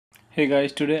Hey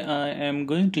guys, today I am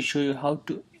going to show you how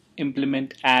to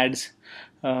implement ads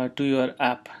to your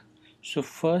app. So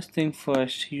first thing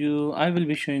first, I will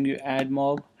be showing you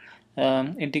Admob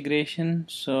integration.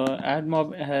 So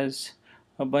Admob has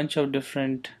a bunch of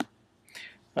different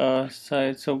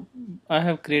sites. So I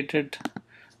have created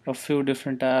a few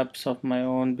different apps of my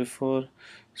own before.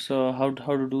 So how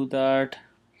to do that?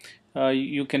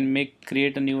 You can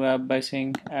create a new app by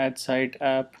saying add site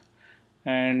app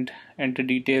and enter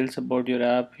details about your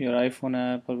app, your iPhone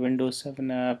app or Windows 7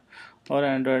 app or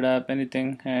Android app,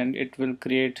 anything, and it will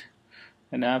create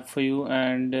an app for you.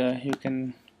 And you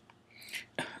can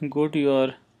go to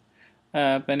your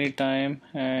app anytime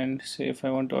and say, if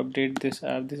I want to update this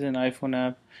app, this is an iPhone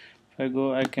app. If I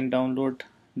go, I can download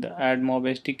the Admob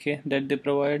SDK that they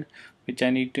provide, which I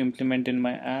need to implement in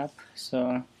my app.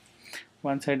 So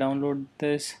once I download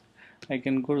this, I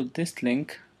can go to this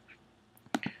link,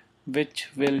 which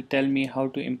will tell me how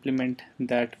to implement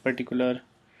that particular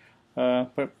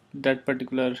how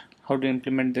to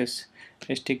implement this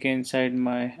SDK inside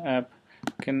my app.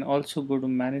 Can also go to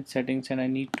manage settings, and I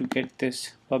need to get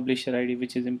this publisher ID,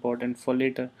 which is important for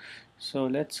later. So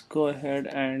let's go ahead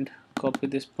and copy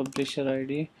this publisher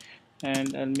ID,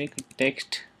 and I'll make a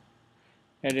text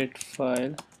edit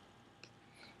file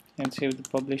and save the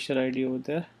publisher ID over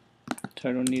there, so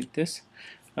I don't need this.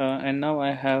 And now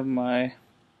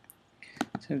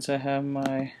since I have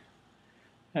my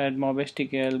Admob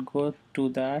SDK, I'll go to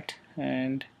that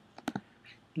and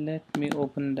let me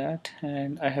open that,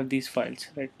 and I have these files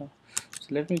right now. So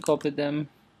let me copy them,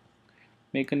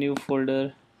 make a new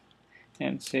folder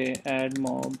and say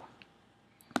Admob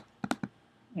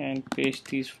and paste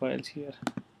these files here.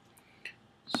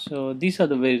 So these are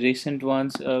the very recent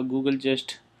ones. Google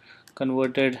just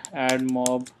converted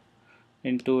Admob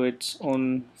into its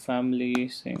own family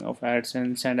saying of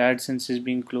AdSense, and AdSense is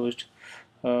being closed.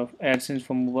 AdSense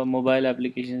for mobile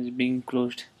applications is being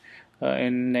closed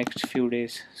in next few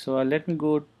days. So let me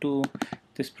go to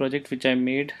this project which I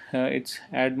made. It's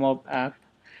Admob app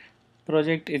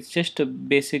project. It's just a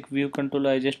basic view controller.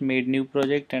 I just made new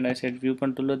project and I said view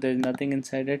controller. There's nothing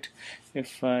inside it.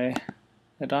 If I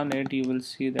run it, you will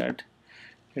see that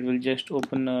it will just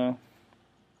open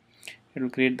it will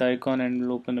create the icon and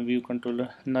will open a view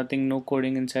controller. Nothing, no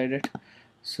coding inside it.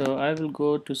 So I will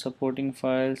go to supporting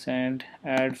files and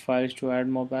add files to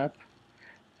Admob app,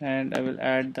 and I will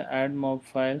add the Admob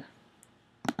file,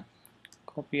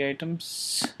 copy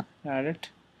items, add it.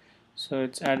 So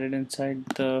it's added inside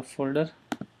the folder,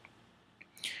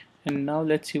 and now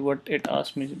let's see what it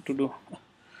asks me to do.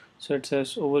 So it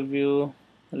says overview,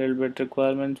 a little bit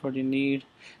requirements, what you need.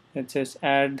 It says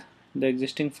add the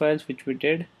existing files, which we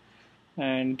did,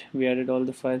 and we added all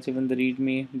the files, even the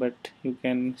readme, but you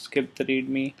can skip the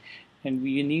readme. And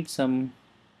we need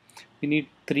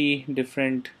three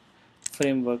different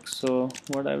frameworks. So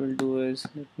what I will do is,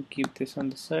 let me keep this on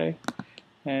the side,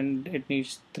 and it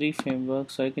needs three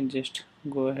frameworks. So I can just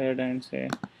go ahead and say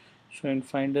show in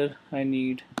Finder I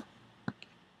need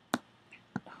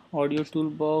audio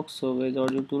toolbox. So where's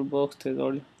audio toolbox? There's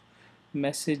audio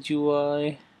message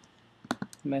UI,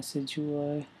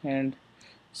 and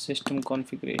system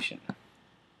configuration.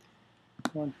 I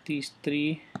want these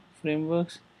three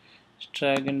frameworks.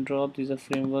 Drag and drop, these are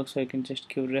frameworks, so I can just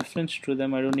give reference to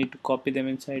them. I don't need to copy them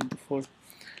inside the folder.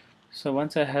 So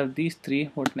once I have these three,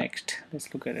 what next?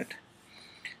 Let's look at it.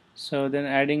 So then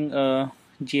adding a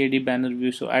GAD banner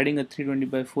view, so adding a 320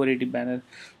 by 480 banner.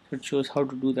 So it shows how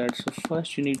to do that. So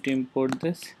first you need to import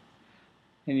this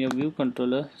in your view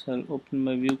controller. So I'll open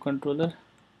my view controller,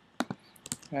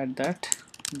 add that,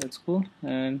 that's cool,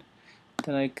 and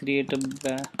then I create a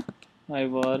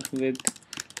IVAR with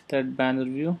that banner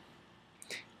view.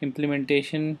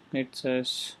 Implementation, it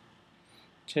says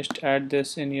just add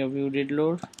this in your view did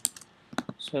load.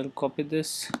 So I'll copy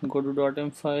this, go to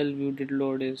 .m file, view did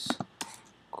load is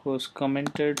course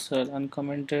commented, so I'll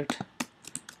uncomment it,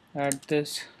 add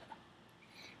this,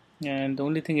 and the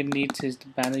only thing it needs is the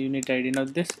banner unit ID. Now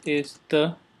this is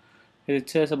it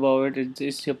says about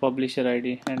it's your publisher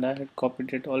ID, and I had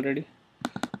copied it already.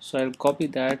 So I'll copy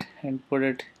that and put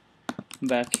it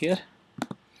back here.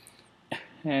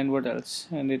 And what else?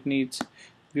 And it needs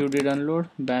view did unload,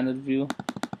 banner view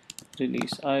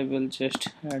release. I will just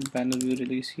add banner view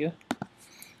release here,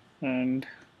 and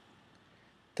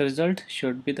the result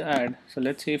should be the ad. So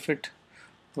let's see if it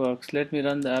works. Let me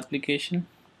run the application.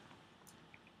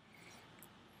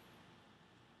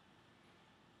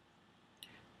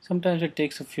 Sometimes it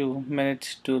takes a few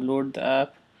minutes to load the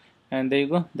app, and there you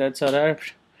go, that's our app.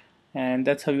 And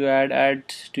that's how you add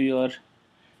ads to your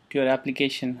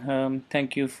application.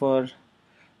 Thank you for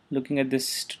looking at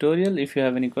this tutorial. If you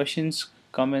have any questions,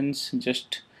 comments,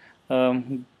 just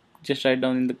write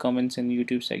down in the comments in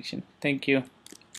YouTube section. Thank you.